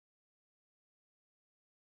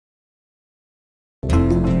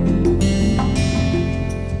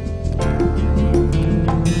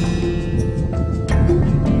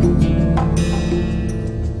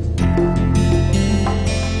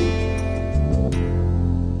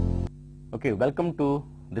Okay, welcome to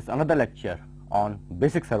this another lecture on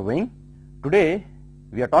basic surveying. Today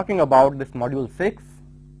we are talking about this module 6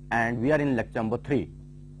 and we are in lecture number 3.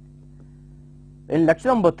 In lecture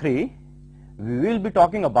number 3 we will be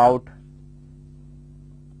talking about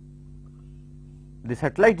the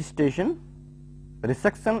satellite station,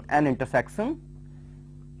 resection and intersection.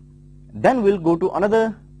 Then we will go to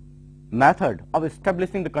another method of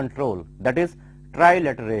establishing the control, that is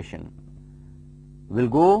trilateration. We will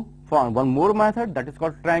go for one more method, that is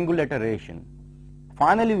called triangulateration.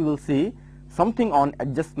 Finally, we will see something on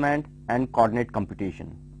adjustment and coordinate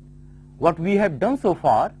computation. What we have done so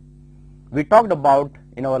far, we talked about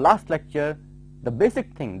in our last lecture the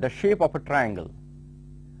basic thing, the shape of a triangle.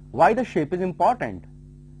 Why the shape is important?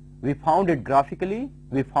 We found it graphically,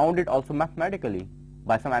 we found it also mathematically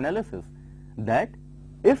by some analysis, that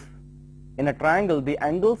if in a triangle the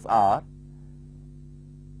angles are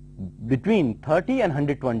between 30 and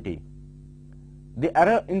 120, the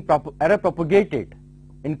error propagated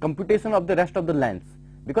in computation of the rest of the lengths,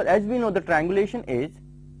 because as we know the triangulation is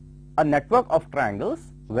a network of triangles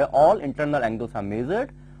where all internal angles are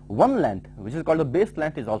measured. One length, which is called the base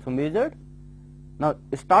length, is also measured. Now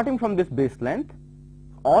starting from this base length,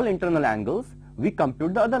 all internal angles, we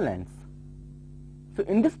compute the other lengths. So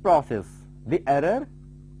in this process, the error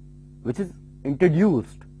which is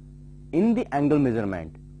introduced in the angle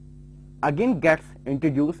measurement again gets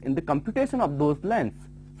introduced in the computation of those lengths.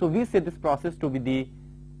 So we say this process to be the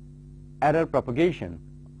error propagation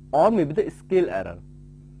or maybe the scale error.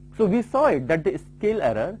 So we saw it that the scale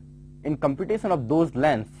error in computation of those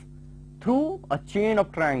lengths through a chain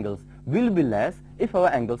of triangles will be less if our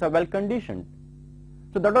angles are well conditioned.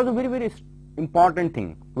 So that was a very important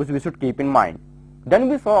thing which we should keep in mind. Then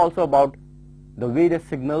we saw also about the various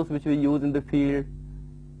signals which we use in the field,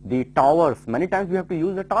 the towers. Many times we have to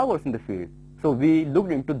use the towers in the field. So we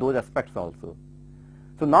looked into those aspects also.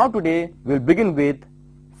 So now today we will begin with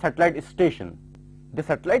satellite station. The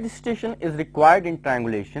satellite station is required in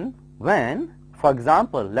triangulation when, for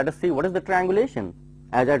example, let us see what is the triangulation.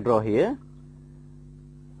 As I draw here,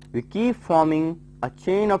 we keep forming a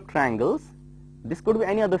chain of triangles. This could be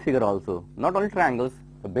any other figure also, not only triangles,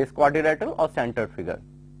 a base quadrilateral or centered figure.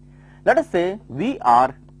 Let us say we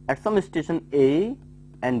are at some station A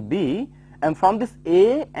and B, and from this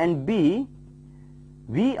A and B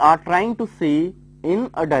we are trying to see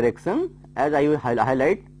in a direction, as I will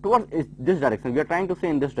highlight, towards this direction. We are trying to see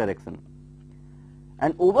in this direction,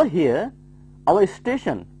 and over here our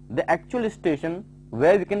station, the actual station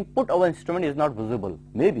where we can put our instrument, is not visible,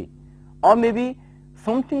 maybe, or maybe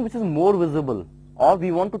something which is more visible, or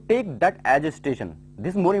we want to take that as a station.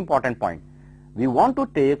 This is more important point. We want to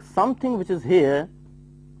take something which is here,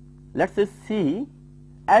 let's say C,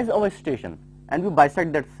 as our station, and we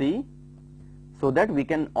bisect that C so that we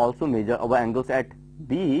can also measure our angles at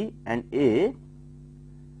B and A.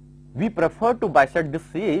 We prefer to bisect this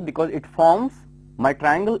C because it forms my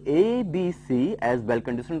triangle ABC as well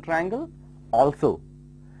conditioned triangle. Also,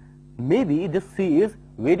 maybe this C is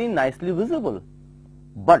very nicely visible,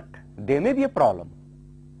 but there may be a problem.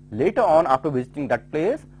 Later on, after visiting that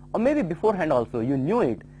place, or maybe beforehand also, you knew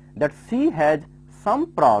it, that C has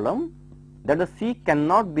some problem, that the C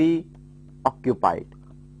cannot be occupied.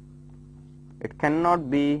 It cannot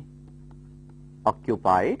be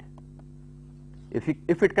occupied. If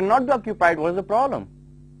it cannot be occupied, what is the problem?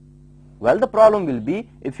 Well, the problem will be,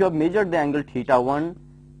 if you have measured the angle theta 1,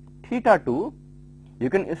 theta 2, you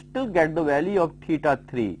can still get the value of theta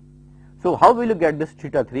 3. So how will you get this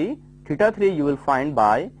theta 3? Theta 3 you will find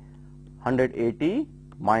by 180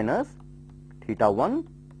 minus theta 1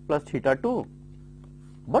 plus theta 2.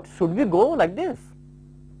 But should we go like this?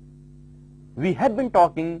 We have been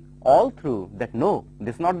talking all through that no,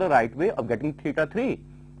 this is not the right way of getting theta 3,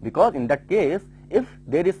 because in that case, if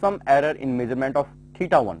there is some error in measurement of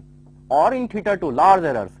theta 1 or in theta 2, large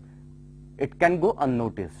errors, it can go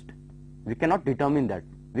unnoticed. We cannot determine that.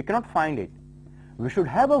 We cannot find it. We should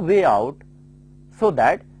have a way out so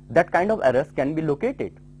that that kind of errors can be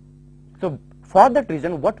located. So for that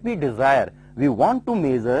reason, what we desire, we want to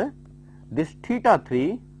measure this theta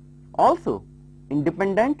 3 also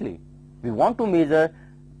independently. We want to measure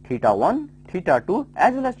theta 1, theta 2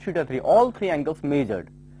 as well as theta 3, all three angles measured.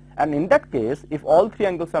 And in that case, if all three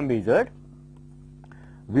angles are measured,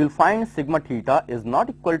 we will find sigma theta is not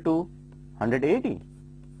equal to 180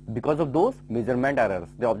 because of those measurement errors,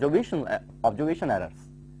 the observation errors.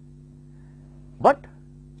 But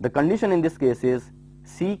the condition in this case is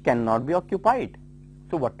C cannot be occupied.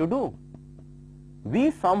 So what to do?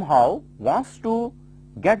 We somehow wants to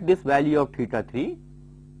get this value of theta 3,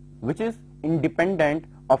 which is independent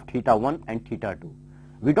of theta 1 and theta 2.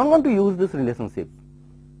 We don't want to use this relationship.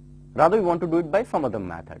 Rather, we want to do it by some other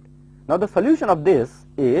method. Now, the solution of this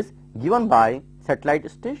is given by satellite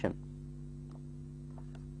station.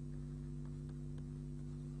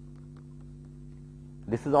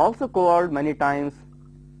 This is also called many times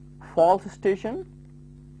false station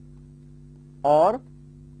or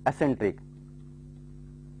eccentric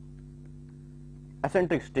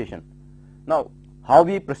station. Now, how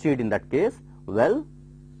we proceed in that case? Well,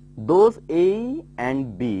 those A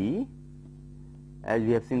and B, as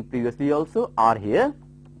we have seen previously also, are here,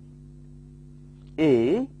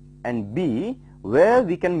 A and B, where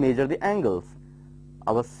we can measure the angles.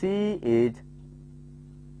 Our C is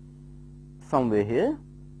somewhere here.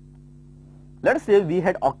 Let us say we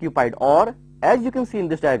had occupied, or as you can see in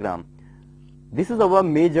this diagram, this is our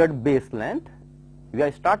measured base length. We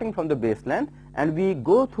are starting from the base length and we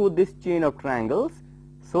go through this chain of triangles.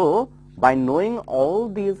 So, by knowing all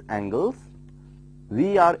these angles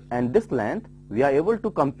and this length, we are able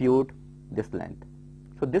to compute this length.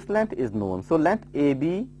 So, this length is known. So, length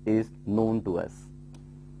AB is known to us.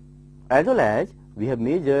 As well as we have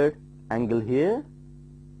measured angle here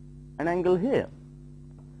and angle here.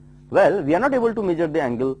 Well, we are not able to measure the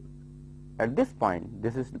angle at this point.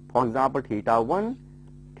 This is, for example, theta 1,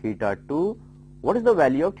 theta 2. What is the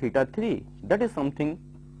value of theta 3? That is something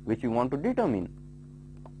which we want to determine.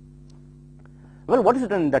 Well, what is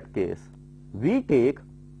done in that case? We take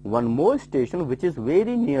one more station which is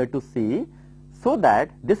very near to C, so that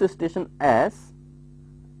this station S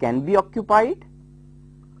can be occupied,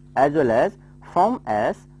 as well as from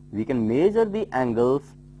S we can measure the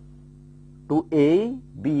angles to A,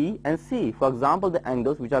 B and C. For example, the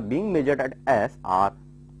angles which are being measured at S are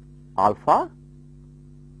alpha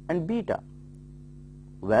and beta.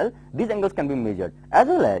 Well, these angles can be measured, as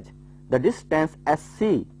well as the distance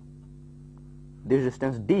SC, this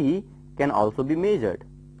distance D can also be measured.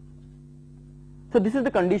 So, this is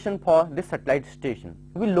the condition for this satellite station.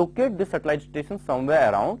 We locate this satellite station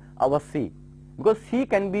somewhere around our C, because C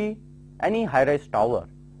can be any high-rise tower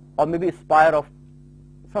or maybe a spire of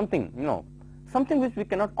something, something which we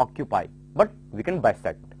cannot occupy, but we can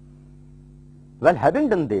bisect. Well, having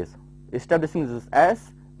done this, establishing this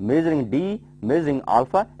S, measuring D, measuring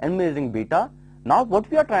alpha and measuring beta, now what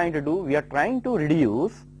we are trying to do, we are trying to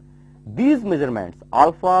reduce these measurements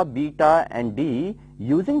alpha, beta and D.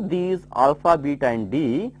 Using these alpha, beta and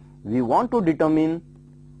D, we want to determine,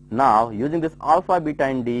 now using this alpha, beta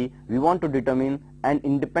and D, we want to determine an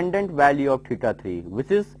independent value of theta 3, which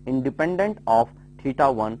is independent of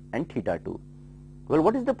theta 1 and theta 2. Well,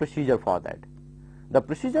 what is the procedure for that? The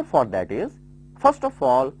procedure for that is, first of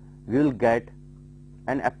all, we will get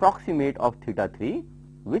an approximate of theta 3,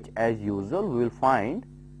 which as usual we will find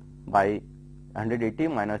by 180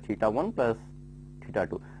 minus theta 1 plus theta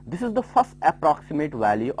 2. This is the first approximate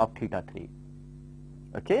value of theta 3.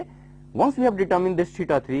 Okay. Once we have determined this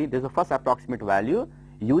theta 3, this is the first approximate value.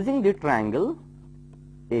 Using the triangle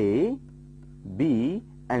A, B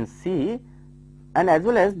and C, and as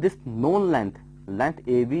well as this known length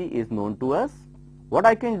AB is known to us. What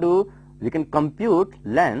I can do, we can compute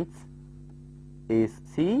lengths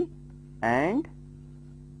AC and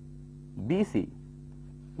BC.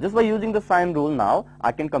 Just by using the sine rule, now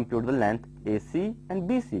I can compute the length AC and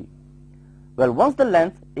BC. Well, once the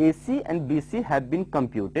lengths AC and BC have been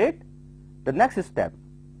computed, the next step,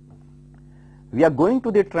 we are going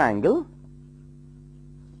to the triangle,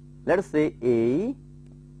 let us say A,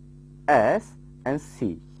 S and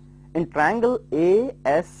C. In triangle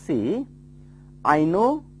ASC, I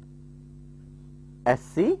know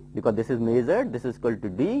SC because this is measured, this is equal to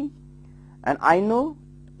D, and I know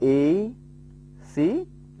AC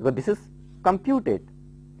because this is computed.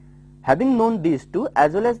 Having known these two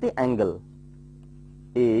as well as the angle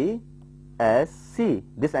ASC,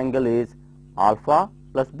 this angle is alpha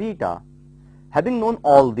plus beta. Having known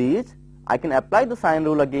all these, I can apply the sine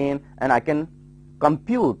rule again and I can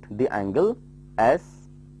compute the angle SAC.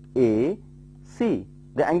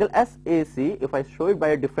 The angle SAC, if I show it by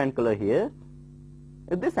a different color here,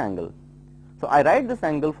 is this angle. So, I write this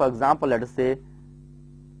angle, for example, let us say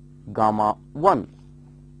gamma 1.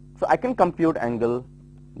 So, I can compute angle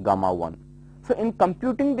gamma 1. So, in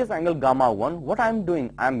computing this angle gamma 1, what I am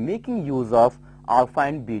doing? I am making use of alpha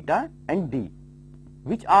and beta and D,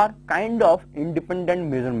 which are kind of independent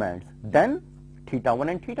measurements than theta 1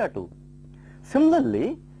 and theta 2.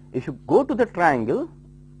 Similarly, if you go to the triangle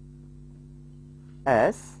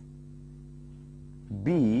S,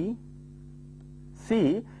 B,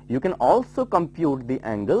 C, you can also compute the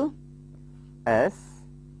angle S,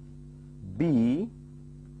 B,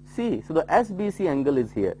 C. So, the SBC angle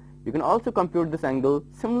is here. You can also compute this angle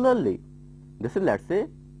similarly. This is, let us say,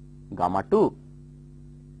 gamma 2.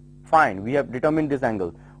 Fine, we have determined this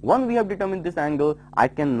angle. Once we have determined this angle, I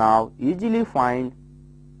can now easily find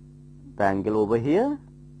the angle over here,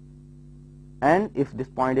 and if this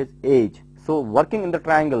point is H. So working in the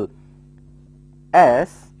triangle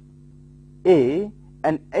S, A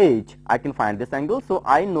and H, I can find this angle. So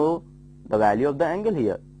I know the value of the angle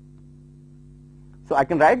here. So I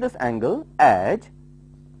can write this angle as,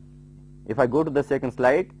 if I go to the second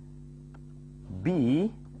slide,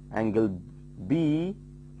 B, angle BHC,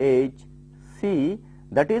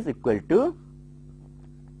 that is equal to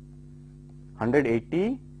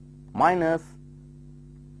 180 minus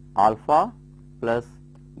alpha plus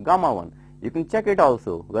gamma 1. You can check it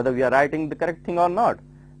also whether we are writing the correct thing or not,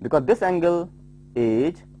 because this angle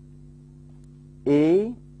is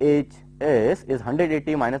AHS is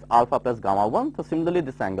 180 minus alpha plus gamma 1. So similarly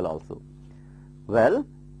this angle also. Well,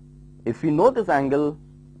 if we know this angle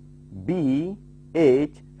BHC,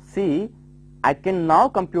 I can now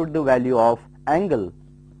compute the value of angle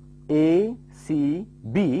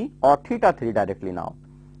ACB or theta 3 directly now.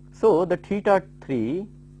 So the theta 3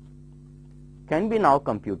 can be now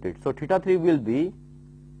computed. So theta 3 will be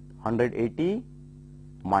 180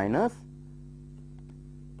 minus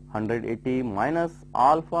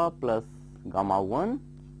alpha plus gamma 1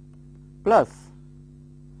 plus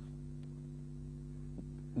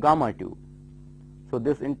gamma 2. So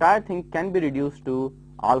this entire thing can be reduced to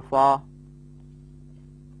alpha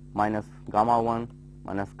minus gamma 1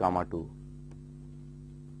 minus gamma 2.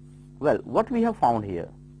 Well, what we have found here?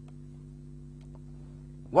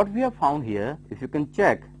 What we have found here, if you can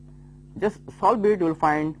check, just solve it, you will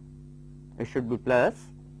find it should be plus.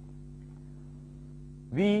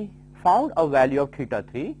 We found a value of theta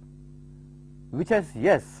 3 which has,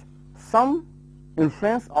 yes, some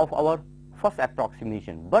influence of our first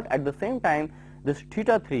approximation, but at the same time this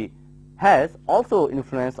theta 3 has also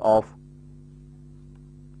influence of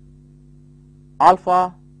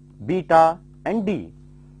alpha, beta and d.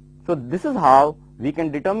 So this is how we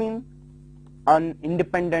can determine an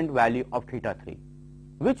independent value of theta 3,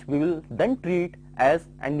 which we will then treat as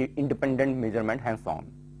an independent measurement henceon.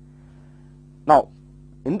 Now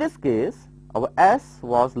in this case our S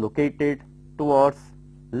was located towards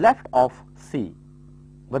left of C,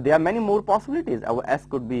 but there are many more possibilities. Our S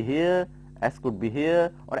could be here, S could be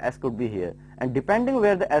here, or S could be here, and depending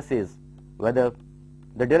where the S is, whether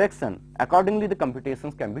the direction, accordingly the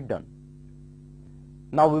computations can be done.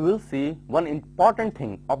 Now we will see one important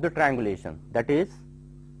thing of the triangulation, that is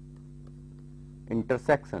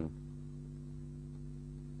intersection.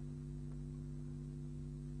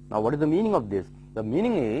 Now what is the meaning of this? The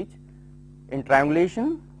meaning is, in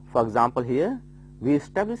triangulation, for example here, we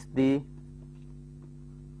establish the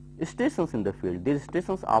stations in the field. These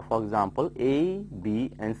stations are, for example, A,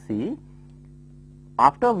 B and C.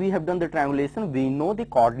 After we have done the triangulation, we know the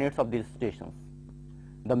coordinates of these stations.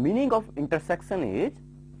 The meaning of intersection is,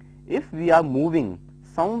 if we are moving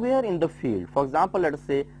somewhere in the field, for example, let us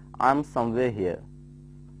say I am somewhere here,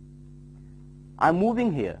 I am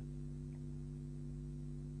moving here,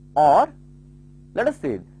 or let us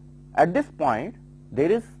say at this point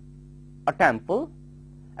there is a temple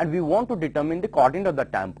and we want to determine the coordinate of the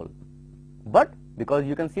temple, but because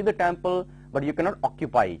you can see the temple but you cannot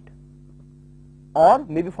occupy it, or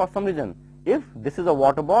maybe for some reason, if this is a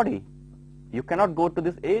water body, you cannot go to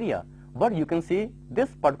this area, but you can see this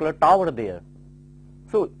particular tower there.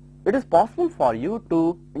 So it is possible for you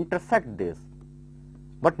to intersect this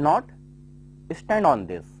but not stand on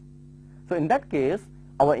this. So in that case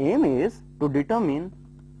our aim is to determine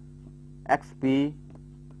xp,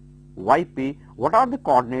 yp, what are the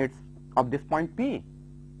coordinates of this point P.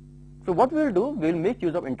 So what we will do, we will make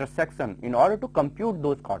use of intersection in order to compute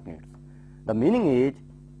those coordinates. The meaning is,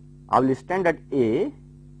 I will stand at A,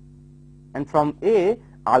 and from A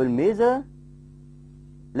I will measure,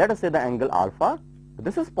 let us say, the angle alpha.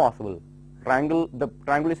 This is possible. The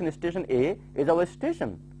triangulation station A is our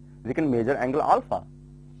station. We can measure angle alpha.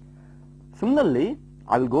 Similarly,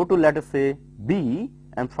 I will go to, let us say, B,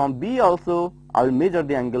 and from B also I will measure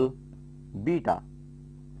the angle beta.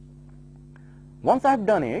 Once I have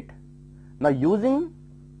done it, now using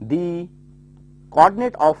the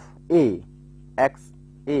coordinate of A, x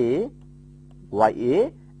A, y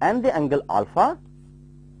A, and the angle alpha,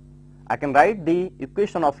 I can write the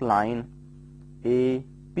equation of line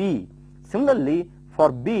AP. Similarly,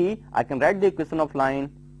 for B, I can write the equation of line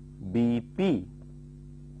BP.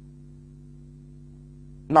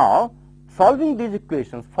 Now, solving these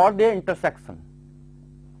equations for their intersection,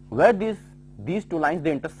 where these two lines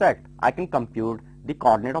they intersect, I can compute the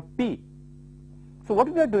coordinate of P. So what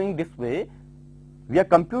we are doing this way, we are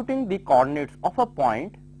computing the coordinates of a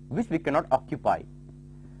point which we cannot occupy.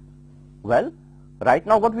 Well, right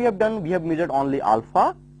now what we have done, we have measured only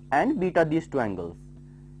alpha and beta, these two angles.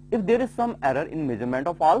 If there is some error in measurement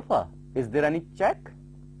of alpha, is there any check?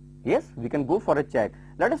 Yes, we can go for a check.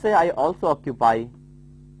 Let us say I also occupy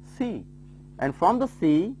C, and from the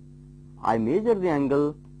C I measure the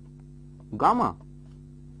angle gamma.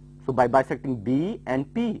 So by bisecting B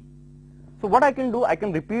and P. So what I can do, I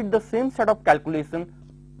can repeat the same set of calculation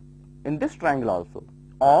in this triangle also,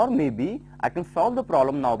 or maybe I can solve the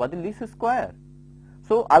problem now by the least square.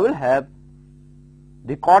 So I will have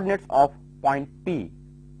the coordinates of point P.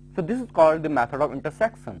 So this is called the method of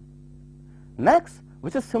intersection. Next,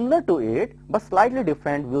 which is similar to it but slightly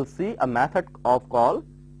different, we will see a method of called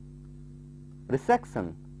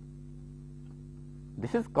resection.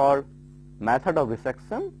 This is called method of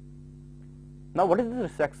resection. Now what is the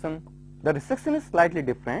resection? The resection is slightly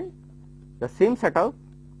different. The same set of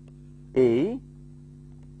A,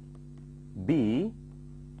 B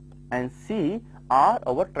and C are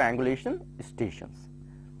our triangulation stations.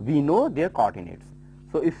 We know their coordinates.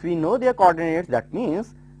 So if we know their coordinates, that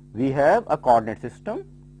means we have a coordinate system,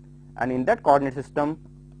 and in that coordinate system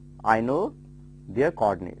I know their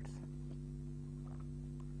coordinates.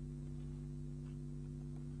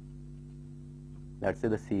 Let us say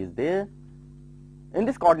the C is there. In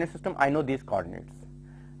this coordinate system I know these coordinates.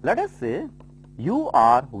 Let us say you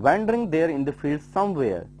are wandering there in the field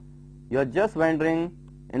somewhere. You are just wandering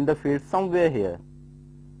in the field somewhere here,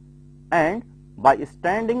 and by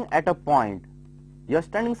standing at a point, you are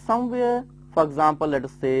standing somewhere, for example, let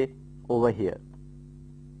us say over here,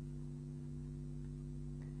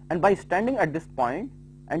 and by standing at this point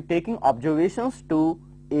and taking observations to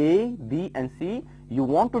A, B and C, you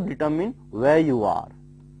want to determine where you are.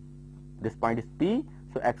 This point is P,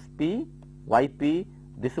 so XP, YP,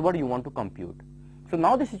 this is what you want to compute. So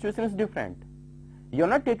now the situation is different. You are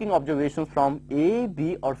not taking observations from A,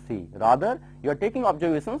 B or C, rather you are taking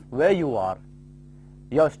observations where you are.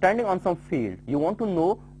 You are standing on some field, you want to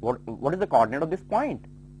know what is the coordinate of this point.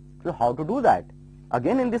 So how to do that?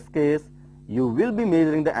 Again in this case, you will be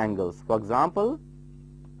measuring the angles. For example,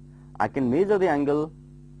 I can measure the angle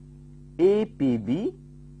APB,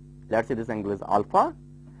 let us say this angle is alpha.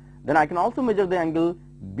 Then I can also measure the angle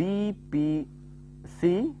BPC,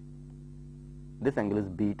 this angle is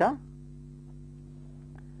beta.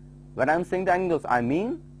 When I am saying the angles, I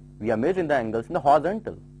mean we are measuring the angles in the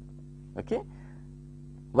horizontal. Okay.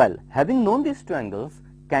 Well, having known these two angles,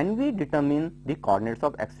 can we determine the coordinates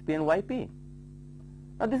of XP and YP?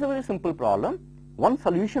 Now this is a very simple problem. One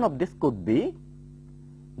solution of this could be,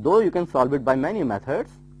 though you can solve it by many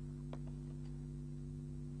methods,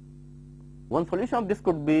 one solution of this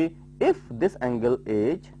could be, if this angle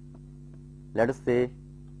is, let us say,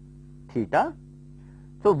 theta,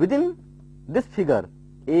 so within this figure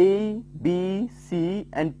A, B, C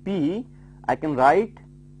and P, I can write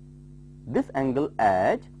this angle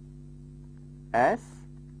as S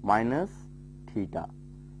minus theta.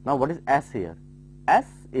 Now what is S here? S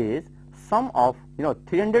is sum of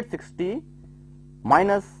 360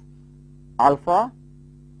 minus alpha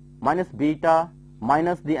minus beta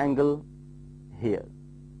minus the angle here,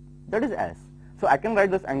 that is S. So I can write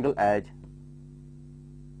this angle as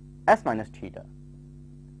S minus theta.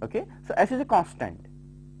 Okay, so S is a constant.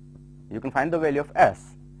 You can find the value of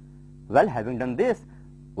S. Well, having done this,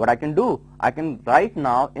 what I can do, I can write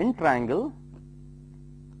now in triangle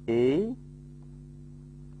A,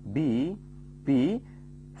 B, P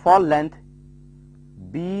for length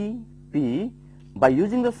BP. By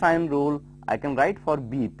using the sine rule, I can write for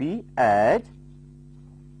BP as,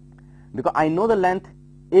 because I know the length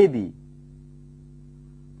AB.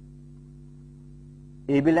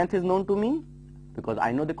 AB length is known to me because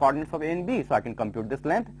I know the coordinates of A and B, so I can compute this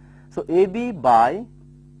length. So AB by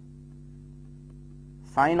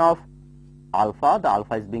sine of alpha, the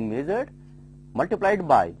alpha is being measured, multiplied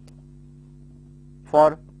by,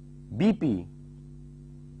 for BP,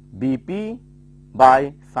 BP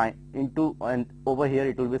by sine into, and over here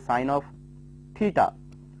it will be sine of theta.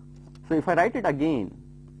 So if I write it again,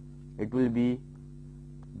 it will be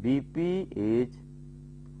BP is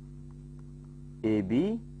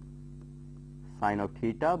AB sine of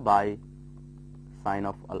theta by sine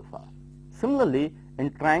of alpha. Similarly,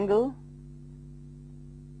 in triangle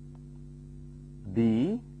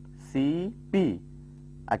BCP,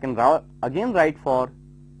 I can again write for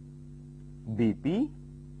BP.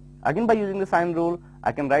 Again by using the sine rule,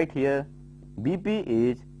 I can write here BP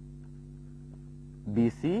is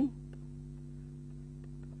BC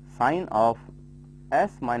sine of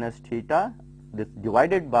S minus theta, this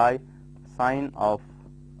divided by sine of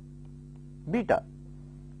beta.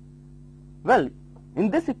 Well, In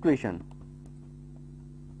this equation,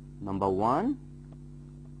 number 1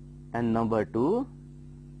 and number 2,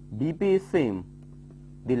 BP is same,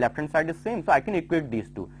 the left hand side is same, so I can equate these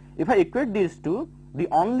two. If I equate these two, the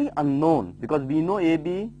only unknown, because we know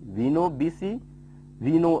AB, we know BC,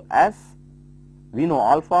 we know S, we know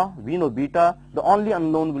alpha, we know beta, the only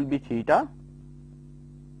unknown will be theta,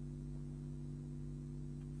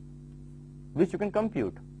 which you can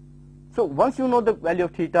compute. So once you know the value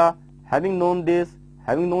of theta, having known this,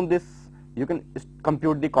 you can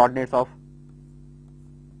compute the coordinates of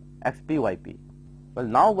xp, yp. Well,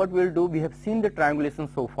 now what we will do, we have seen the triangulation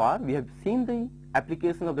so far, we have seen the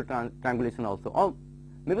application of the triangulation also, or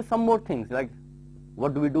maybe some more things like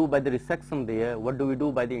what do we do by the resection there, what do we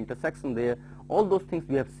do by the intersection there, all those things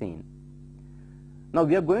we have seen. Now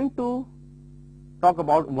we are going to talk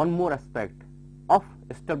about one more aspect of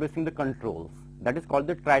establishing the controls, that is called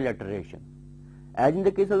the trilateration. As in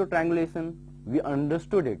the case of the triangulation, we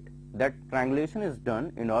understood it that triangulation is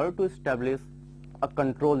done in order to establish a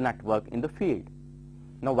control network in the field.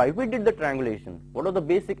 Now why we did the triangulation? What was the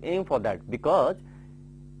basic aim for that? Because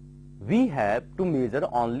we have to measure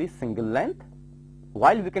only single length,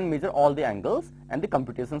 while we can measure all the angles and the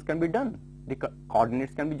computations can be done, the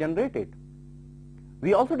coordinates can be generated.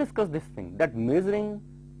 We also discussed this thing that measuring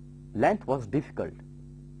length was difficult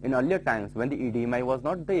in earlier times when the EDMI was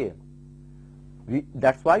not there.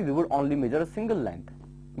 That's why we would only measure a single length.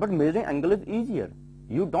 But measuring angle is easier.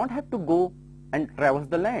 You don't have to go and traverse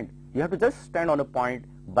the land. You have to just stand on a point,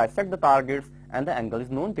 bisect the targets, and the angle is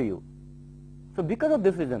known to you. So because of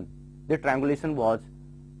this reason, the triangulation was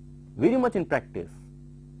very much in practice.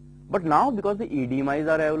 But now because the EDMIs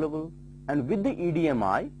are available, and with the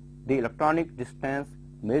EDMI, the electronic distance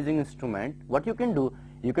measuring instrument, what you can do,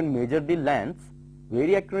 you can measure the lengths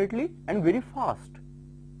very accurately and very fast.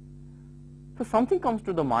 So something comes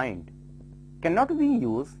to the mind, cannot we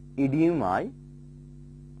use EDMI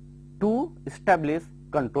to establish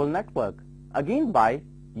control network again by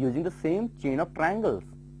using the same chain of triangles?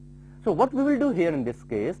 So what we will do here in this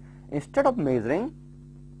case, instead of measuring,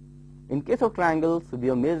 in case of triangles we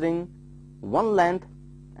are measuring one length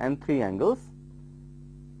and three angles,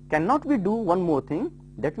 cannot we do one more thing,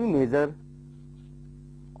 that we measure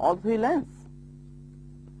all three lengths?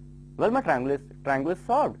 Well, my triangle is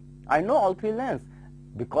solved. I know all three lengths,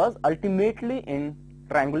 because ultimately in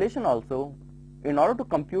triangulation also, in order to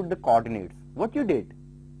compute the coordinates, what you did,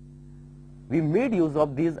 we made use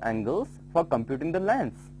of these angles for computing the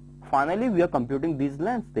lengths. Finally we are computing these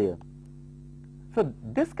lengths there. So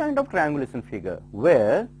this kind of triangulation figure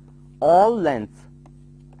where all lengths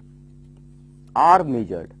are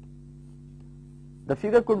measured, the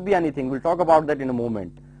figure could be anything, we'll talk about that in a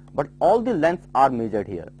moment, but all the lengths are measured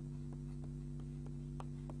here.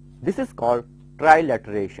 This is called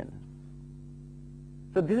trilateration.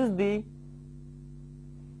 So this is the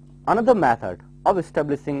another method of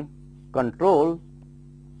establishing control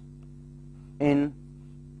in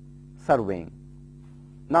surveying.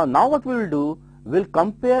 Now what we will do, we'll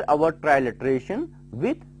compare our trilateration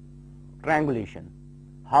with triangulation,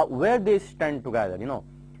 where they stand together,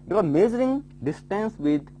 because measuring distance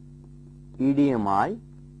with EDMI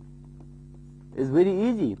is very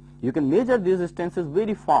easy. You can measure these distances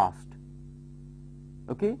very fast.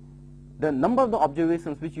 Okay, the number of the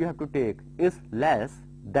observations which you have to take is less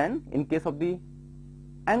than in case of the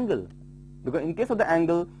angle, because in case of the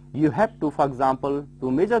angle you have to, for example,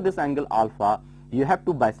 to measure this angle alpha, you have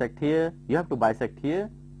to bisect here, you have to bisect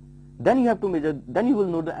here, then you have to measure, then you will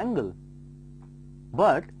know the angle.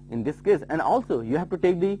 But in this case, and also you have to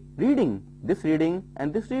take the reading, this reading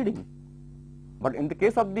and this reading. But in the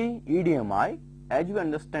case of the EDMI, as you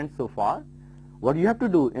understand so far, what you have to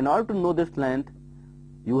do, in order to know this length,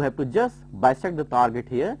 you have to just bisect the target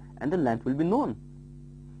here and the length will be known.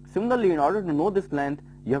 Similarly, in order to know this length,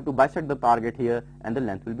 you have to bisect the target here and the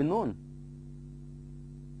length will be known.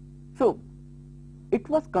 So it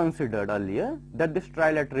was considered earlier that this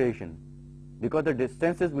trilateration, because the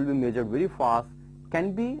distances will be measured very fast,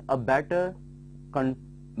 can be a better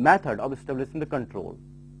method of establishing the control.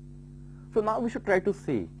 So now we should try to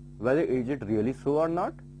see whether is it really so or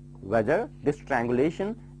not, whether this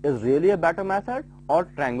triangulation is really a better method or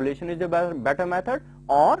triangulation is a better method,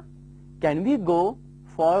 or can we go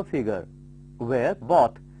for a figure where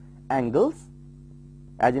both angles,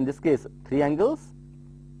 as in this case 3 angles,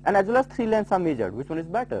 and as well as 3 lengths are measured, which one is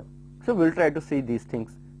better? So we'll try to see these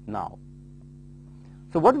things now.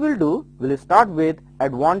 So what we'll do, we'll start with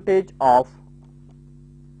advantage of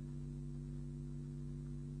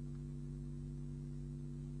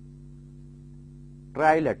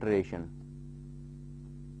trilateration.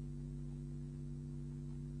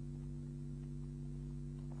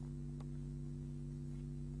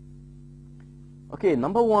 Okay,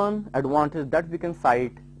 number one advantage that we can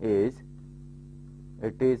cite is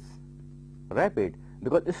it is rapid,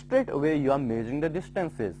 because straight away you are measuring the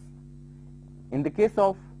distances. In the case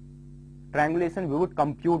of triangulation we would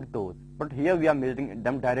compute those, but here we are measuring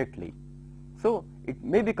them directly. So it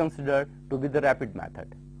may be considered to be the rapid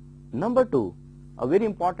method. Number two, a very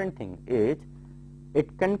important thing is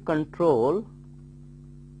it can control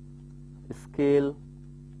scale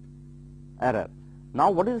error.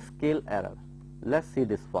 Now what is scale error? Let's see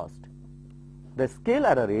this first. The scale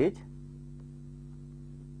error is,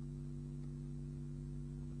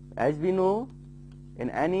 as we know, in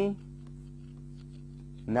any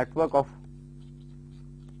network of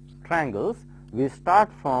triangles we start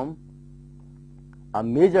from a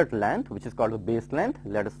measured length which is called the base length.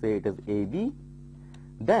 Let us say it is AB.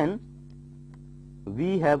 Then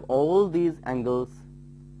we have all these angles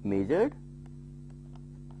measured,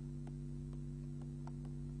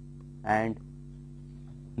 and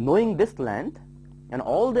knowing this length and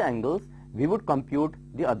all the angles we would compute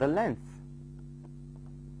the other lengths.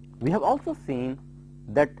 We have also seen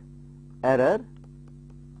that error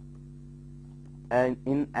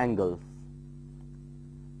in angles,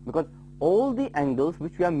 because all the angles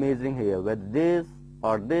which we are measuring here, whether this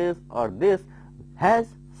or this or this, has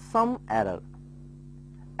some error,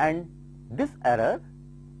 and this error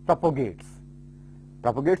propagates.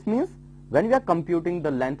 Propagates means when we are computing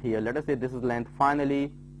the length here, let us say this is length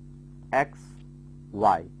finally x,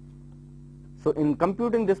 y. So in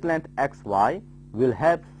computing this length x, y, we will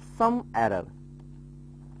have some error,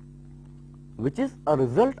 which is a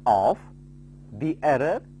result of the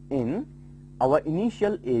error in our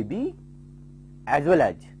initial AB, as well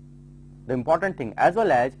as the important thing, as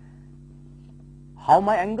well as how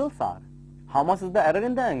my angles are, how much is the error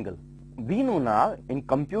in the angle. We know now in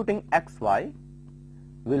computing xy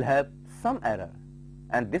we will have some error,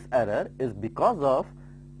 and this error is because of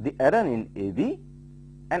the error in AB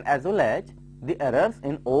and as well as the errors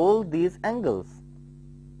in all these angles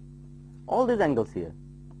here.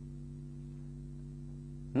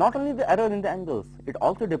 Not only the error in the angles, it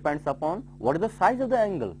also depends upon what is the size of the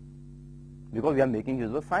angle, because we are making use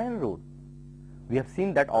of the sine rule. We have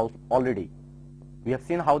seen that already. We have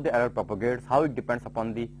seen how the error propagates, how it depends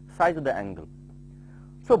upon the size of the angle.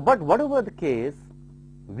 So, but whatever the case,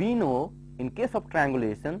 we know in case of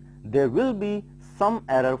triangulation there will be some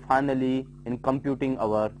error finally in computing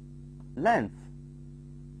our lengths.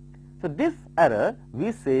 So this error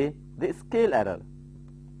we say the scale error.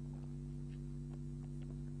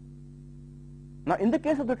 Now in the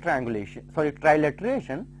case of the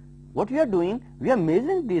trilateration, what we are doing, we are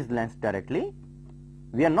measuring these lengths directly,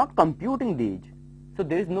 we are not computing these. So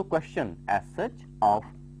there is no question as such of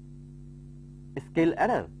scale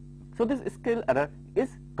error. So this scale error is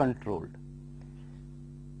controlled.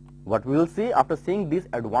 What we will see after seeing these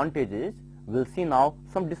advantages, we will see now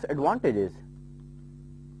some disadvantages.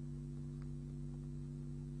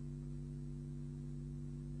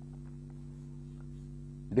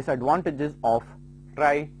 Disadvantages of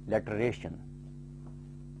trilateration.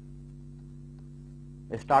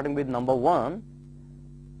 Starting with number one,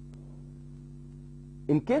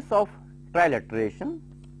 in case of trilateration,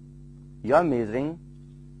 you are measuring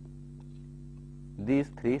these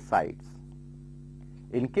three sides.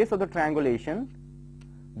 In case of the triangulation,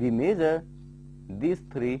 we measure these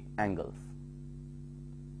three angles.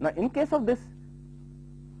 Now in case of this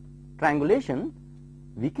triangulation,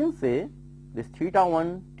 we can say this theta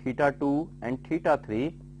 1, theta 2 and theta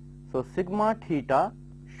 3, so sigma theta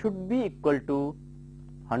should be equal to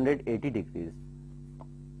 180 degrees.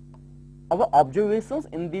 Our observations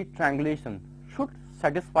in the triangulation should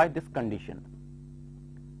satisfy this condition.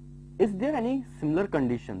 Is there any similar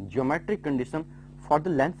condition, geometric condition for the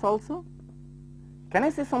lengths also? Can I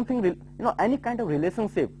say something, any kind of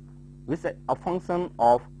relationship with a function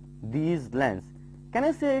of these lengths? Can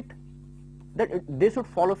I say it that they should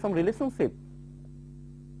follow some relationship?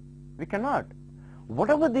 We cannot.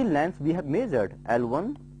 Whatever the lengths we have measured,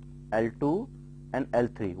 L1, L2 and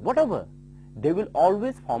L3, whatever, they will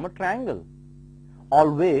always form a triangle.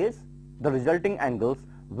 Always the resulting angles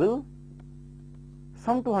will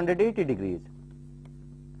sum to 180 degrees.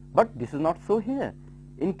 But this is not so here.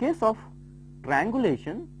 In case of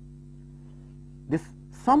triangulation, this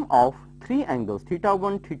sum of three angles, theta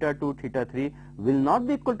 1, theta 2, theta 3, will not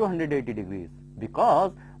be equal to 180 degrees,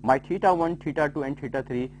 because my theta 1, theta 2 and theta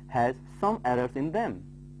 3 has some errors in them.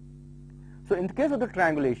 So in the case of the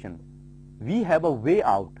triangulation, we have a way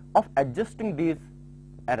out of adjusting these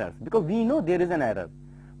errors, because we know there is an error.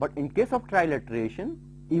 But in case of trilateration,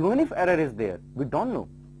 even if error is there, we don't know.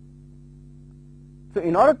 So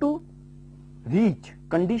in order to reach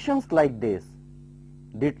conditions like this,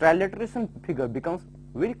 the trilateration figure becomes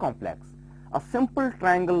very complex. A simple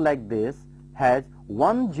triangle like this has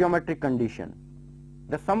one geometric condition.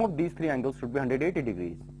 The sum of these three angles should be 180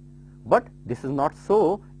 degrees. But this is not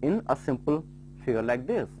so in a simple figure like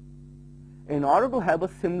this. In order to have a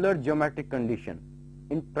similar geometric condition,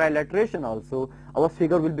 in trilateration also, our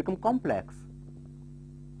figure will become complex.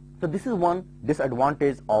 So this is one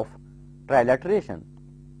disadvantage of trilateration,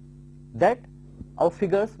 that our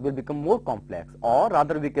figures will become more complex, or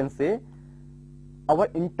rather we can say our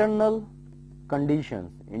internal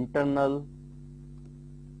conditions, internal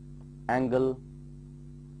angle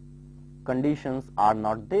conditions are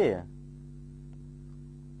not there.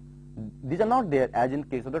 These are not there as in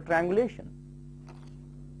case of the triangulation.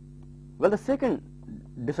 Well, the second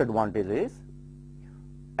disadvantage is,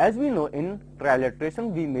 as we know, in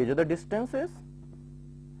trilateration we measure the distances.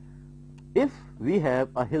 If we have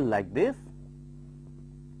a hill like this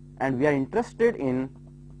and we are interested in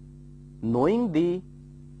knowing the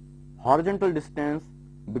horizontal distance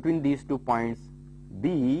between these 2 points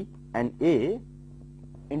B and A,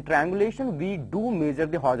 in triangulation we do measure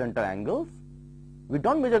the horizontal angles. We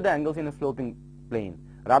don't measure the angles in a sloping plane,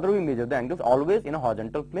 rather we measure the angles always in a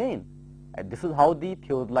horizontal plane. And this is how the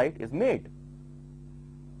theodolite is made.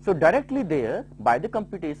 So directly there, by the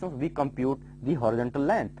computations, we compute the horizontal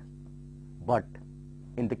length. But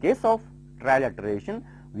in the case of trilateration,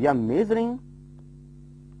 we are measuring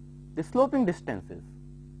the sloping distances.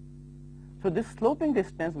 So this sloping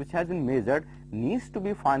distance which has been measured needs to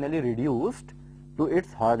be finally reduced to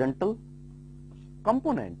its horizontal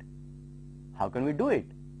component. How can we do it?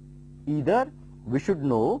 Either we should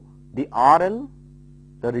know the RL,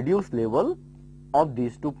 the reduced level of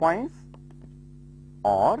these 2 points,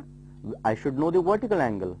 or I should know the vertical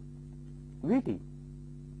angle Vt.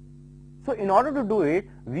 So in order to do it,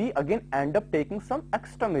 we again end up taking some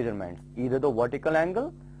extra measurements, either the vertical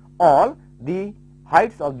angle or the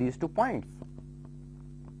heights of these 2 points.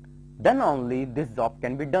 Then only this job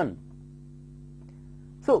can be done.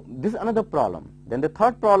 So this is another problem. Then the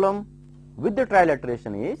third problem with the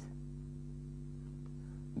trilateration is,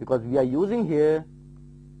 because we are using here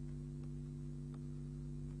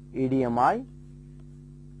EDMI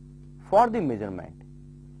for the measurement.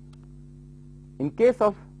 In case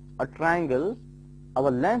of a triangle,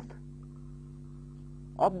 our length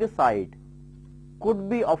of the side could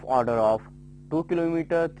be of order of 2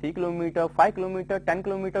 km, 3 km, 5 km, 10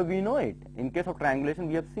 km, we know it. In case of triangulation,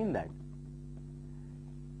 we have seen that.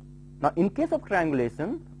 Now, in case of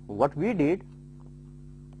triangulation, what we did,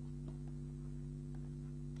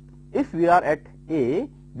 if we are at A,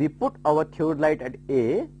 we put our theodolite at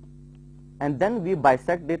A, and then we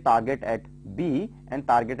bisect the target at B and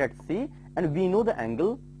target at C, and we know the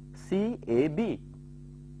angle CAB.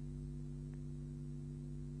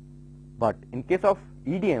 But in case of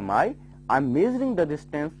EDMI, I am measuring the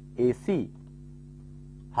distance AC.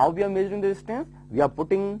 How we are measuring the distance? We are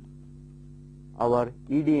putting our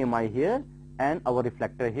EDMI here and our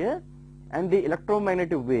reflector here, and the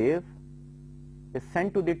electromagnetic wave is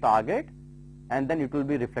sent to the target, and then it will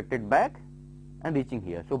be reflected back and reaching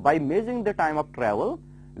here. So by measuring the time of travel,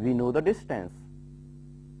 we know the distance.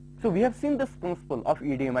 So we have seen this principle of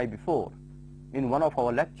EDMI before in one of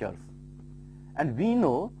our lectures, and we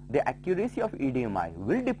know the accuracy of EDMI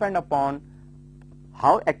will depend upon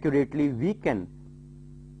how accurately we can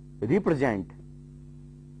represent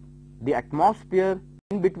the atmosphere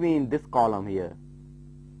in between this column here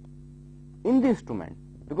in the instrument.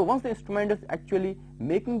 Because once the instrument is actually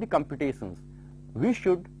making the computations, we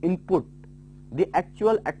should input the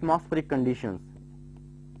actual atmospheric conditions,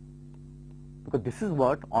 because this is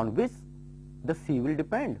what on which the C will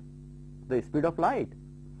depend, the speed of light.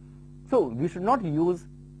 So we should not use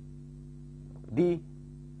the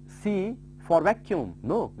C for vacuum.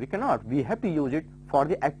 No, we cannot. We have to use it for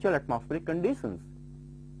the actual atmospheric conditions.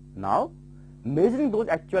 Now, measuring those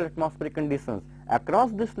actual atmospheric conditions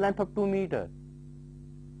across this length of 2 meters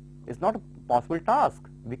is not a possible task.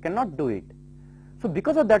 We cannot do it. So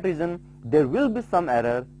because of that reason, there will be some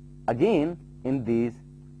error again in these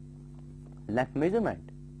length measurement.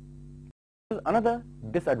 This is another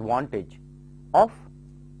disadvantage of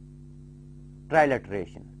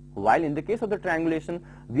trilateration. While in the case of the triangulation,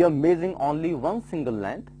 we are measuring only one single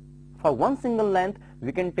length. For one single length,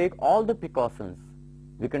 we can take all the precautions.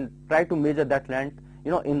 We can try to measure that length,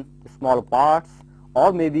 in small parts,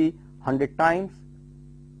 or maybe 100 times,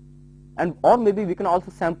 and or maybe we can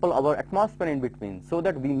also sample our atmosphere in between, so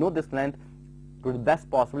that we know this length to the best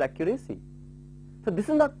possible accuracy. So this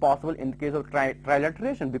is not possible in the case of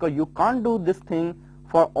trilateration, because you can't do this thing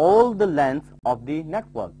for all the lengths of the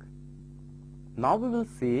network. Now we will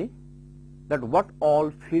see that what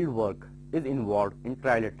all field work is involved in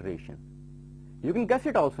trilateration. You can guess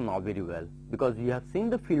it also now very well, because you have seen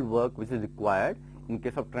the field work which is required in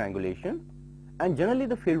case of triangulation, and generally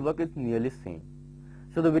the field work is nearly same.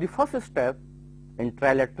 So the very first step in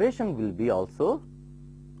trilateration will be also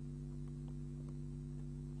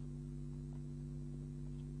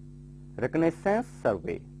reconnaissance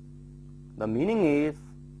survey. The meaning is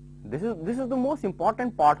this is the most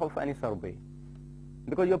important part of any survey,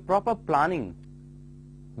 because your proper planning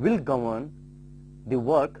will govern the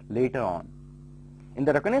work later on. In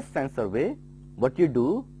the reconnaissance survey, what you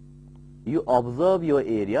do, you observe your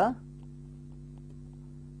area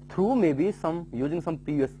through maybe using some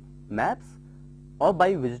previous maps, or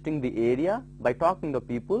by visiting the area, by talking to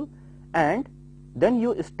people, and then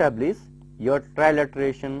you establish your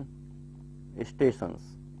trilateration stations.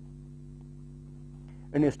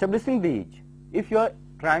 In establishing these, if your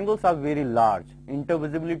triangles are very large,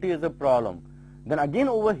 intervisibility is a problem, then again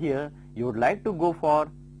over here you would like to go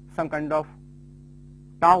for some kind of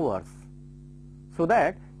towers, so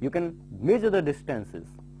that you can measure the distances.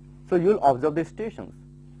 So you will observe the stations.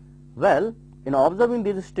 Well, in observing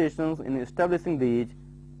these stations, in establishing these,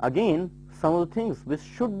 again some of the things which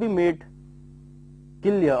should be made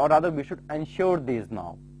clear, or rather we should ensure these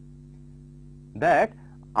now, that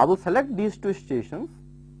I will select these two stations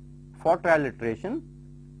for trilateration,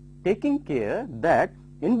 taking care that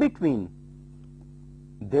in between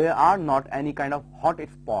there are not any kind of hot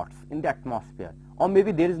spots in the atmosphere, or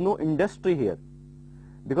maybe there is no industry here,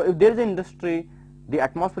 because if there is an industry, the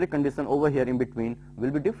atmospheric condition over here in between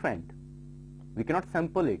will be different. We cannot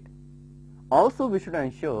sample it. Also, we should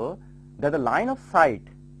ensure that the line of sight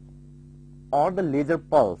or the laser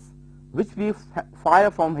pulse which we fire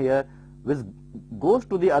from here, which goes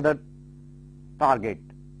to the other target,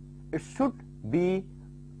 it should be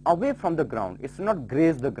away from the ground, it should not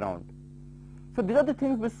graze the ground. So these are the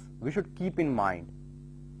things which we should keep in mind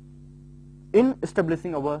in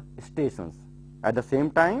establishing our stations. At the same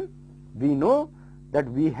time, we know that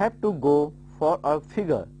we have to go for a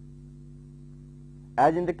figure,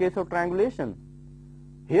 as in the case of triangulation.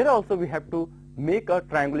 Here also we have to make a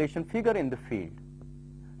triangulation figure in the field.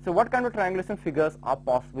 So what kind of triangulation figures are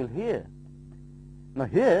possible here? Now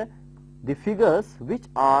here the figures which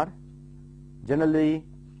are generally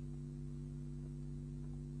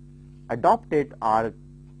adopted are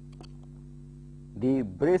the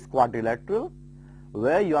brace quadrilateral,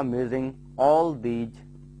 where you are measuring all these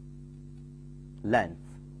lengths.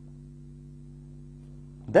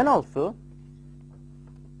 Then also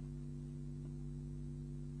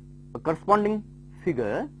a corresponding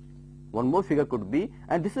figure, one more figure could be,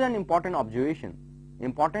 and this is an important observation,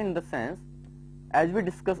 important in the sense, as we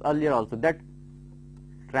discussed earlier also, that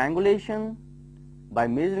triangulation by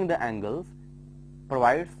measuring the angles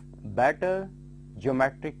provides better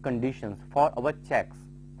geometric conditions for our checks,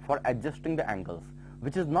 for adjusting the angles,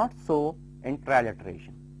 which is not so in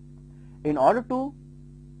trilateration. In order to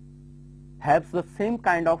have the same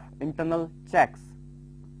kind of internal checks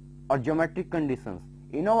or geometric conditions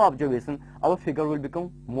in our observation, our figure will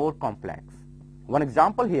become more complex. One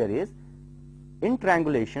example here is, in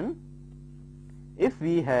triangulation, if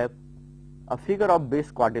we have a figure of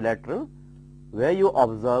base quadrilateral where you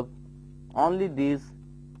observe only these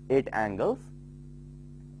 8 angles,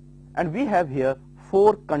 and we have here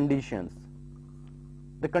 4 conditions.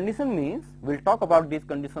 The condition means, we will talk about these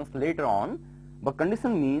conditions later on, but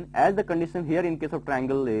condition means, as the condition here in case of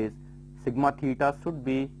triangle is sigma theta should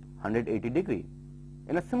be 180 degree.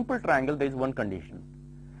 In a simple triangle there is one condition.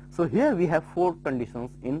 So here we have 4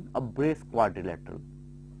 conditions in a brace quadrilateral.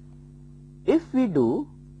 If we do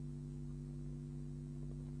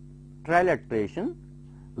trilateration,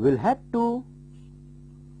 we will have to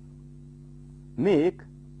make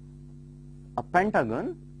a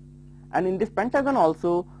pentagon, and in this pentagon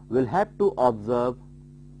also we will have to observe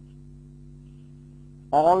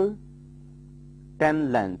all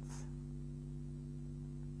 10 lengths.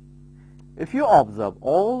 If you observe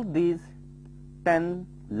all these 10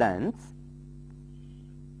 lengths,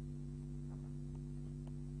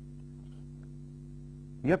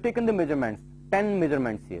 you have taken the measurements, 10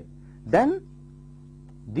 measurements here, then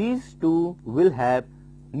these two will have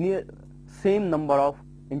near same number of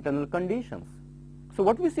internal conditions. So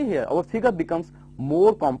what we see here, our figure becomes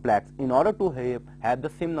more complex in order to have the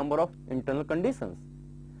same number of internal conditions,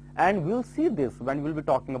 and we will see this when we will be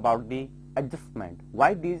talking about the adjustment,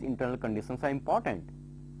 why these internal conditions are important,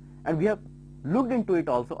 and we have looked into it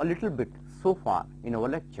also a little bit so far in our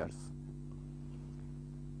lectures.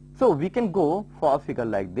 So we can go for a figure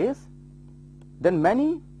like this. Then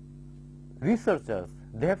many researchers,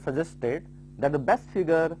 they have suggested that the best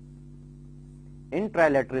figure in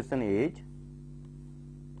trilateration is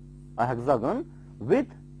a hexagon with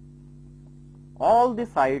all the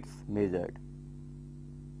sides measured.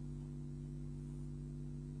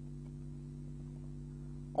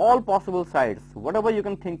 All possible sides, whatever you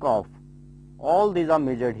can think of, all these are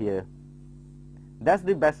measured here. That's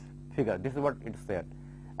the best figure. This is what it said,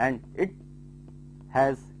 and it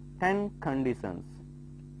has 10 conditions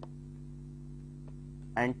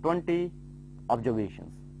and 20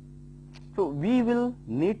 observations. So we will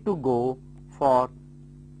need to go for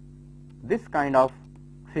this kind of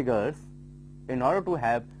figures in order to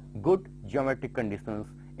have good geometric conditions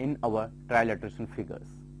in our trilateration figures.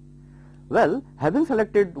 Well, having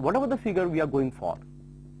selected whatever the figure we are going for,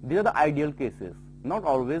 these are the ideal cases. Not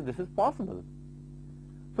always this is possible.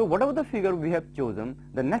 So whatever the figure we have chosen,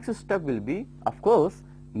 the next step will be, of course,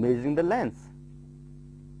 measuring the lengths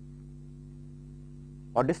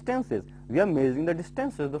or distances. We are measuring the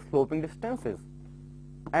distances, the sloping distances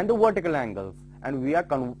and the vertical angles, and we are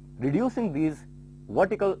reducing these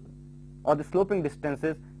vertical or the sloping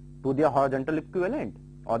distances to their horizontal equivalent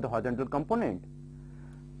or the horizontal component.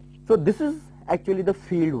 So this is actually the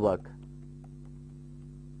field work.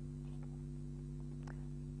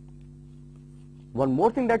 One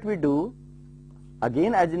more thing that we do,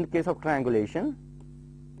 again as in the case of triangulation,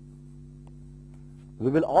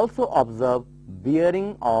 we will also observe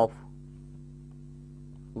bearing of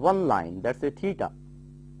one line, that's a theta.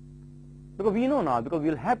 Because we know now, because we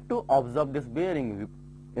will have to observe this bearing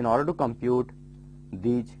in order to compute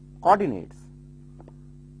these coordinates.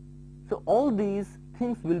 So all these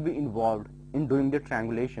things will be involved in doing the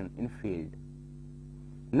triangulation in field.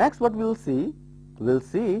 Next what we will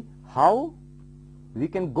see how we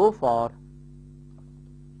can go for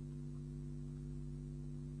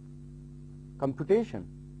computation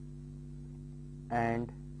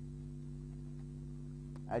and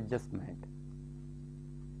adjustment.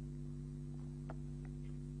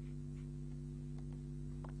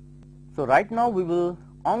 So right now we will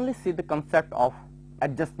only see the concept of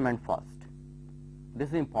adjustment first. This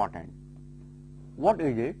is important. What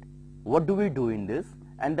is it? What do we do in this?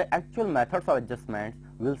 And the actual methods of adjustments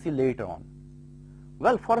we will see later on.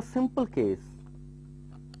 Well, for a simple case,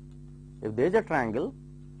 if there is a triangle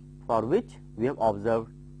for which we have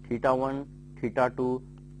observed theta 1, theta 2,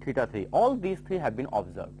 theta 3, all these three have been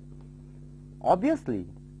observed. Obviously,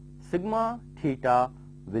 sigma theta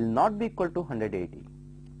will not be equal to 180.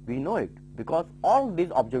 We know it because all these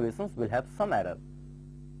observations will have some error.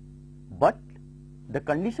 But the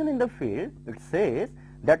condition in the field, it says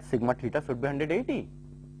that sigma theta should be 180.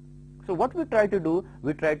 So what we try to do,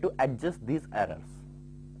 we try to adjust these errors.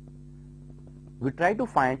 We try to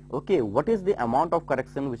find, okay, what is the amount of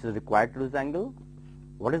correction which is required to this angle?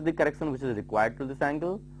 What is the correction which is required to this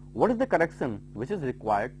angle? What is the correction which is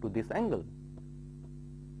required to this angle?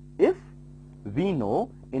 If we know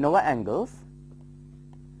in our angles,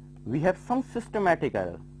 we have some systematic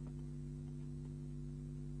error.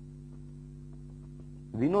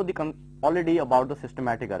 We know already about the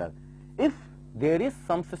systematic error. If there is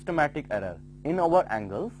some systematic error in our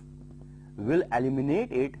angles, we will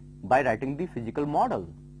eliminate it by writing the physical model.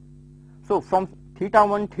 So from theta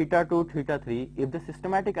 1, theta 2, theta 3, if the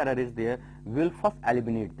systematic error is there, we will first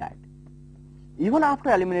eliminate that. Even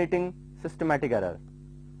after eliminating systematic error,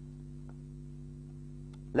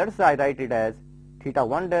 let us say I write it as theta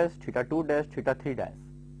 1 dash, theta 2 dash, theta 3 dash.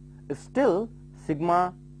 Still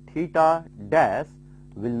sigma theta dash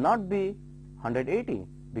will not be 180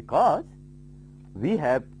 because we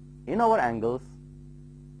have in our angles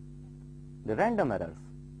the random errors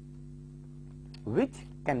which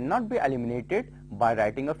cannot be eliminated by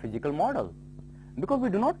writing a physical model because we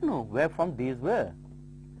do not know where from these were.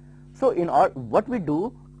 So in what we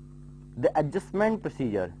do, the adjustment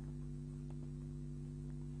procedure,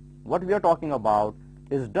 what we are talking about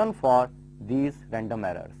is done for these random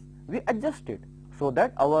errors. We adjust it so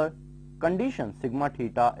that our condition sigma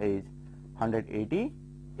theta is 180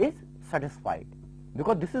 is satisfied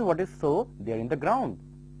because this is what is so there in the ground.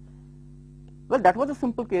 Well, that was a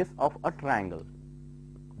simple case of a triangle,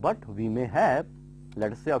 but we may have,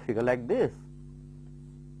 let us say, a figure like this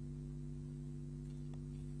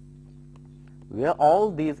where all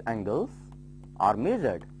these angles are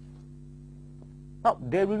measured. Now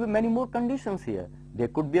there will be many more conditions here. There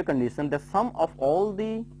could be a condition that sum of all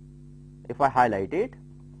the, if I highlight it,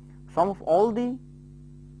 sum of all the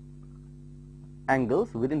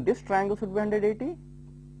angles within this triangle should be 180,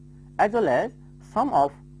 as well as sum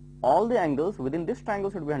of all the angles within this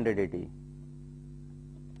triangle should be 180.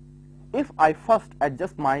 If I first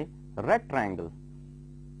adjust my red triangle,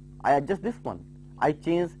 I adjust this one, I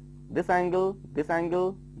change this angle, this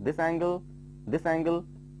angle, this angle, this angle,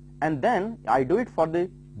 and then I do it for the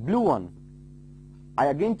blue one. I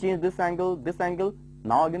again change this angle,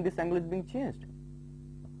 now again this angle is being changed.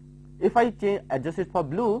 If I adjust it for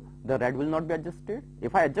blue, the red will not be adjusted.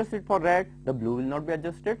 If I adjust it for red, the blue will not be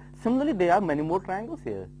adjusted. Similarly, there are many more triangles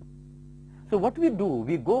here. So what we do,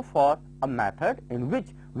 we go for a method in which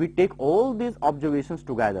we take all these observations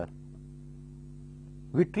together.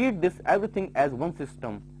 We treat this everything as one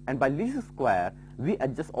system, and by least square, we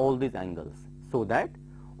adjust all these angles so that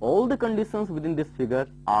all the conditions within this figure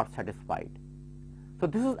are satisfied. So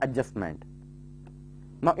this is adjustment.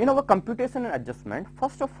 Now in our computation and adjustment,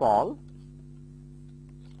 first of all,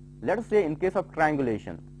 let us say in case of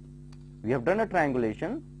triangulation, we have done a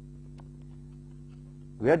triangulation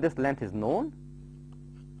where this length is known.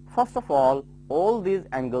 First of all these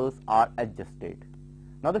angles are adjusted.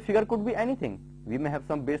 Now the figure could be anything. We may have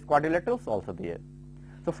some base quadrilaterals also there.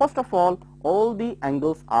 So first of all the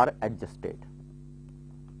angles are adjusted.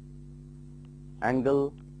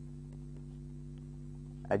 Angle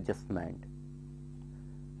adjustment.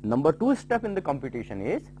 Number 2 step in the computation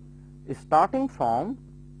is starting from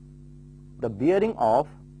the bearing of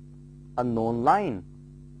a known line.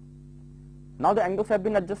 Now the angles have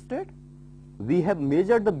been adjusted. We have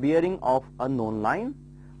measured the bearing of a known line.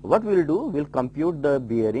 What we will do, we will compute the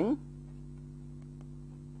bearing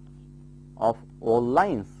of all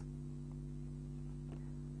lines.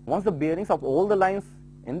 Once the bearings of all the lines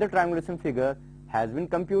in the triangulation figure has been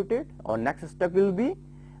computed, our next step will be,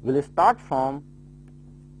 we will start from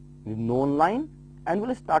the known line and we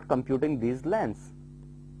will start computing these lengths.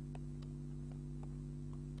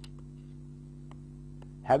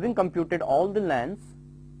 Having computed all the lengths,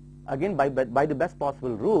 again by the best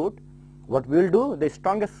possible route, what we will do, the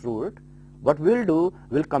strongest route, what we will do,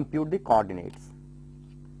 we will compute the coordinates.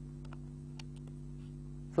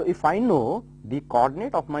 So if I know the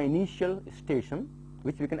coordinate of my initial station,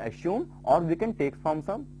 which we can assume or we can take from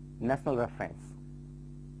some national reference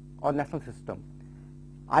or national system,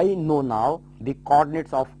 I know now the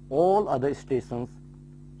coordinates of all other stations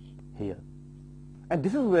here. And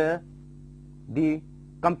this is where the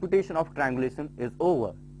computation of triangulation is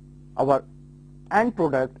over. Our end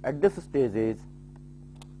product at this stage is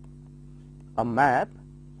a map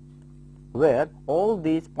where all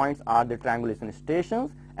these points are the triangulation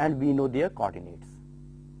stations and we know their coordinates.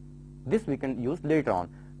 This we can use later on.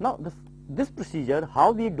 Now this procedure,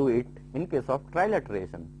 how we do it in case of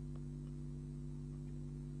trilateration.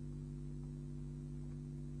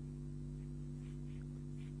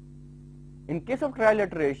 In case of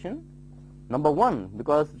trilateration, number 1,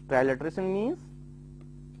 because trilateration means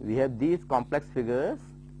we have these complex figures,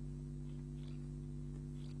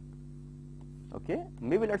 okay,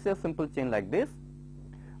 maybe let's say a simple chain like this,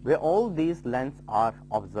 where all these lengths are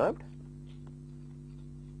observed.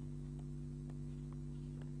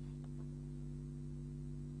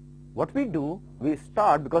 What we do, we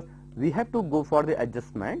start, because we have to go for the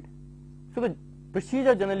adjustment. So the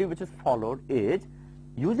procedure generally which is followed is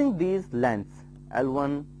using these lengths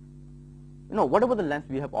L1, whatever the lengths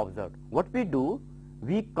we have observed, what we do,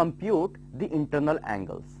 we compute the internal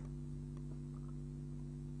angles.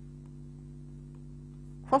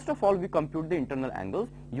 First of all, we compute the internal angles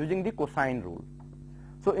using the cosine rule.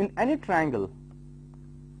 So in any triangle,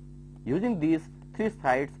 using these 3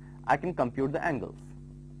 sides, I can compute the angles.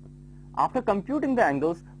 After computing the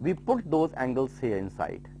angles, we put those angles here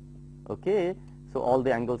inside. Okay, so all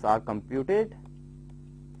the angles are computed.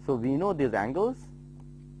 So we know these angles,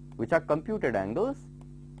 which are computed angles,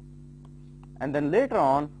 and then later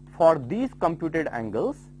on, for these computed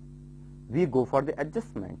angles, we go for the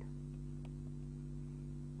adjustment.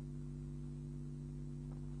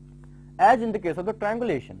 As in the case of the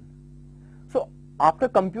triangulation. So after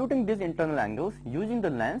computing these internal angles using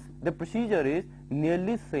the lengths, the procedure is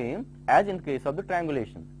nearly same as in case of the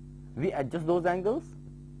triangulation. We adjust those angles,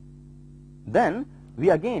 then we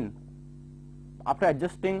again, after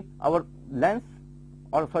adjusting our lengths,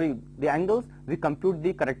 the angles, we compute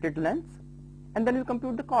the corrected lengths and then we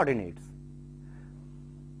compute the coordinates.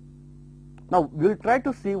 Now we will try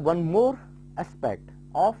to see one more aspect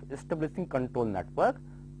of establishing control network,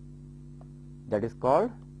 that is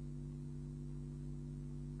called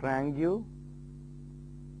triangulation.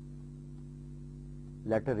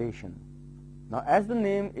 Now as the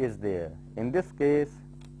name is there, in this case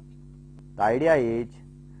the idea is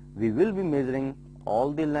we will be measuring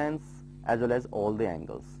all the lengths as well as all the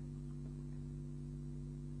angles.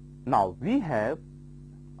 Now we have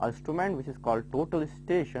an instrument which is called total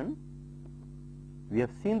station. We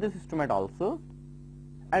have seen this instrument also,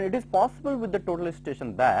 and it is possible with the total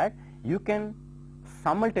station that you can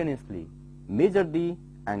simultaneously measure the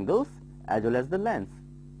angles as well as the length.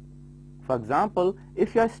 For example,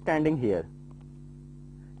 if you are standing here,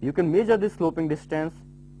 you can measure the sloping distance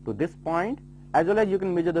to this point as well as you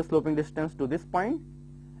can measure the sloping distance to this point.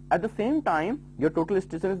 At the same time, your total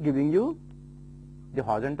station is giving you the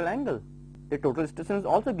horizontal angle. The total station is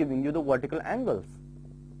also giving you the vertical angles.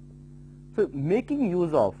 So making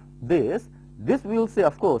use of this we will say,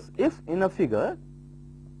 of course, if in a figure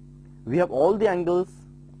we have all the angles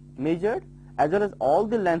measured as well as all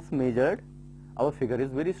the lengths measured, our figure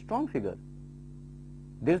is very strong figure.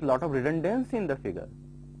 There is a lot of redundancy in the figure.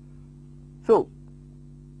 So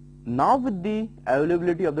now with the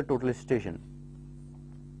availability of the total station,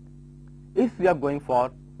 if we are going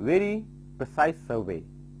for very precise survey,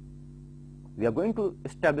 we are going to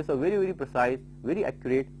establish a very precise, very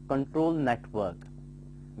accurate control network.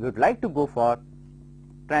 We would like to go for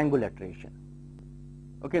triangle iteration.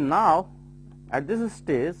 Okay, now at this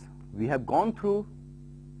stage we have gone through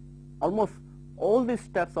almost all the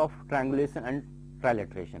steps of triangulation and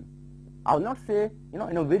trilateration. I will not say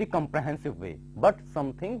in a very comprehensive way, but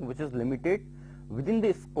something which is limited within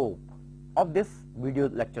the scope of this video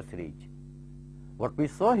lecture series. What we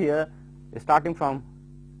saw here is starting from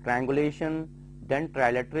triangulation, then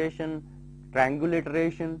trilateration,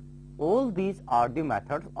 triangulation. All these are the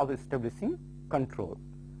methods of establishing control,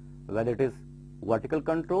 whether it is vertical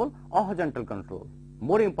control or horizontal control.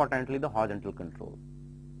 More importantly, the horizontal control.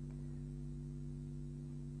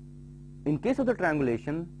 In case of the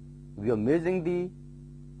triangulation, we are measuring the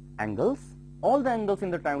angles, all the angles in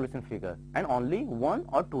the triangulation figure, and only one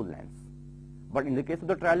or two lengths. But in the case of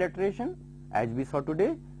the trilateration, as we saw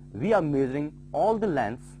today, we are measuring all the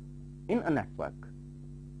lengths in a network.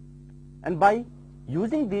 And by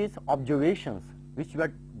using these observations which we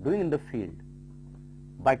are doing in the field,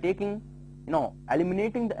 by taking,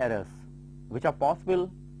 eliminating the errors which are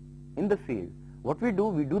possible in the field, what we do,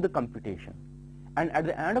 we do the computation. And at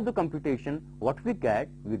the end of the computation, what we get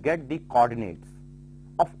the coordinates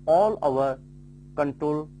of all our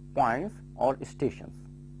control points or stations.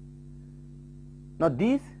 Now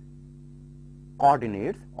these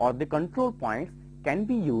coordinates or the control points can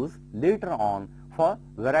be used later on for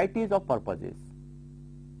varieties of purposes.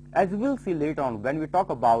 As we will see later on when we talk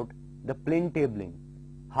about the plane tabling,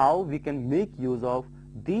 how we can make use of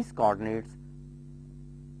these coordinates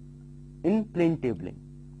in plane tabling.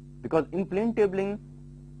 Because in plane tabling,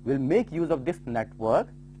 we'll make use of this network.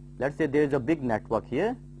 Let's say there is a big network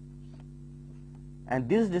here, and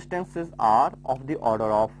these distances are of the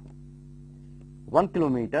order of 1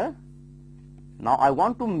 kilometer. Now I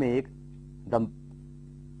want to make the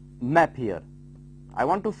map here. I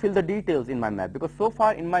want to fill the details in my map, because so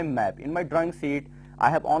far in my map, in my drawing sheet,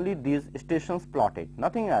 I have only these stations plotted,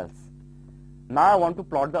 nothing else. Now I want to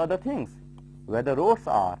plot the other things, where the roads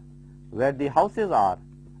are, where the houses are.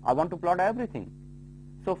 I want to plot everything.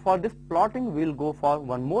 So for this plotting, we'll go for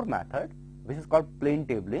one more method, which is called plane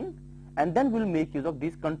tabling, and then we'll make use of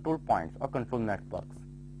these control points or control networks.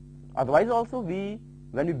 Otherwise also, when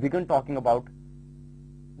we began talking about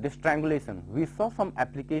this triangulation, we saw some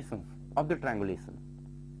applications of the triangulation.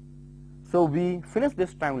 So we finish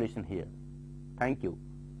this triangulation here. Thank you.